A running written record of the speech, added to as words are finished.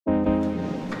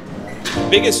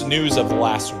biggest news of the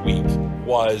last week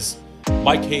was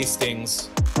Mike Hastings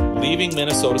leaving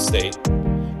Minnesota State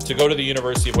to go to the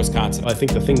University of Wisconsin. I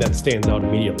think the thing that stands out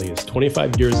immediately is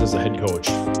 25 years as a head coach,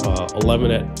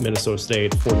 11 at Minnesota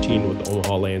State, 14 with the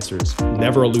Omaha Lancers,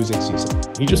 never a losing season.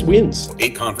 He just wins.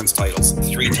 8 conference titles,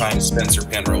 3 times Spencer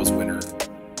Penrose winner,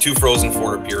 2 Frozen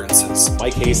Four appearances.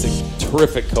 Mike Hastings,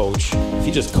 terrific coach. If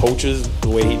he just coaches the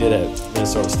way he did at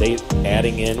Minnesota State,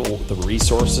 adding in the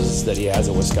resources that he has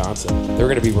at Wisconsin, they're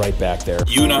going to be right back there.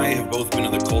 You and I have both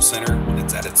been to the Kohl Center when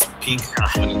it's at its peak.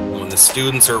 When the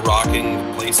students are rocking,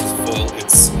 the place is full.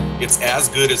 It's as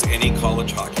good as any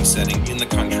college hockey setting in the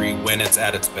country when it's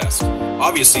at its best.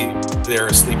 Obviously, they're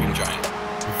a sleeping giant.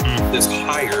 This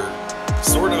hire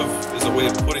sort of is a way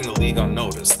of putting the league on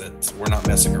notice that we're not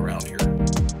messing around here.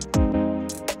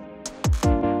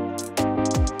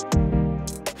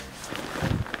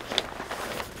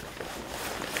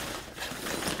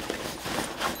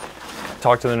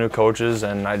 Talk to the new coaches,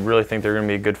 and I really think they're going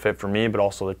to be a good fit for me, but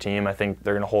also the team. I think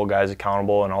they're going to hold guys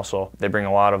accountable, and also they bring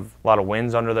a lot of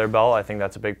wins under their belt. I think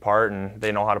that's a big part, and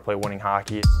they know how to play winning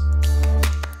hockey.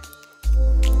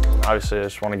 Obviously, I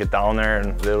just want to get down there,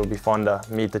 and it'll be fun to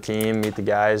meet the team, meet the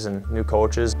guys, and new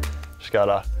coaches. Just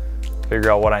gotta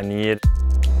figure out what I need.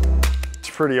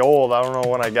 It's pretty old. I don't know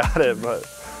when I got it, but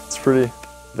it's pretty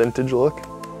vintage look.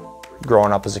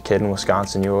 Growing up as a kid in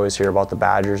Wisconsin, you always hear about the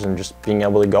Badgers, and just being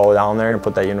able to go down there and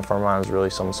put that uniform on is really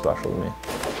something special to me.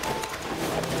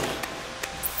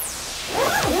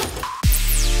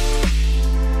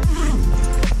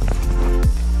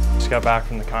 Just got back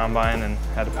from the combine and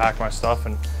had to pack my stuff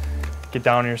and get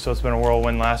down here, so it's been a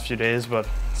whirlwind last few days, but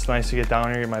it's nice to get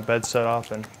down here, get my bed set up,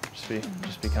 and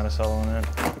just be kind of settling in.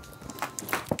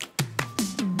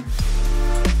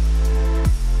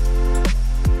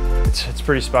 It's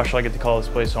pretty special. I get to call this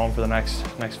place home for the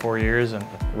next 4 years, and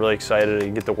I'm really excited to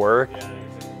get to work.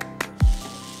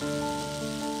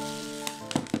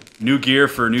 New gear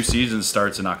for new season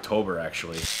starts in October,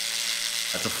 actually.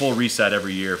 That's a full reset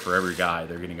every year for every guy.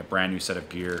 They're getting a brand new set of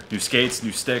gear. New skates,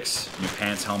 new sticks, new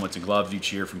pants, helmets, and gloves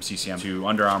each year from CCM to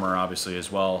Under Armour, obviously,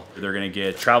 as well. They're gonna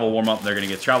get travel warm-up, they're gonna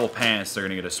get travel pants, they're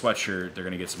gonna get a sweatshirt, they're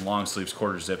gonna get some long sleeves,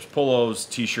 quarter zips, polos,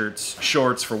 t-shirts,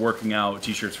 shorts for working out,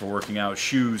 t-shirts for working out,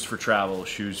 shoes for travel,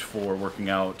 shoes for working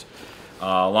out,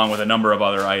 along with a number of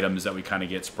other items that we kind of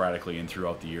get sporadically in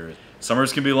throughout the year.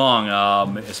 Summers can be long,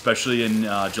 especially in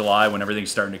July when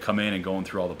everything's starting to come in and going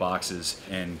through all the boxes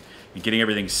and getting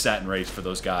everything set and ready for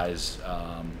those guys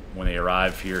when they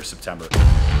arrive here September.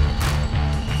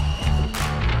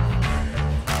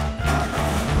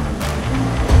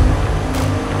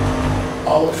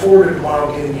 I'll look forward to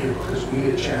tomorrow getting here because we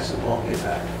get a chance to all get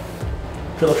back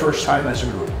for the first time as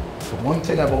a group. The one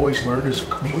thing I've always learned as a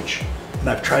coach, and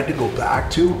I've tried to go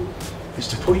back to, is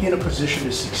to put you in a position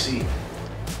to succeed.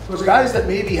 Those guys that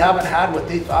maybe haven't had what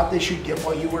they thought they should get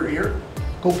while you were here,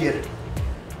 go get it.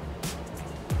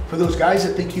 For those guys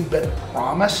that think you've been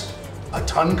promised a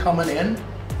ton coming in,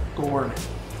 go earn it.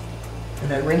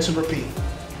 And then rinse and repeat.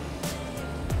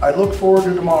 I look forward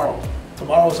to tomorrow.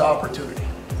 Tomorrow's opportunity.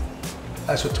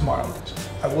 That's what tomorrow is.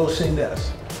 I will say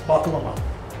this, buckle them up.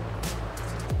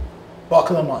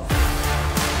 Buckle them up.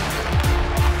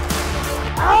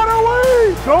 Out of the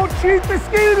way! Don't cheat the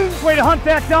skating! Way to hunt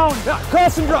that down.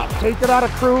 Cross and drop. Take it out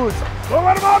of cruise. Don't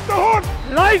let him off the hook.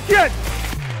 Like it!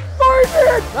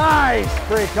 Nice!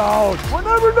 Break out. We're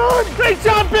never done! Great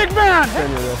job, big man! Turn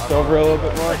your wrist over a little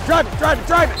bit more. Drive it, drive it,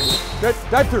 drive it! Good,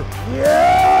 dive through.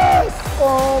 Yes!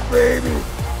 Oh, baby!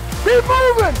 Keep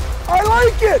moving! I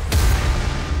like it!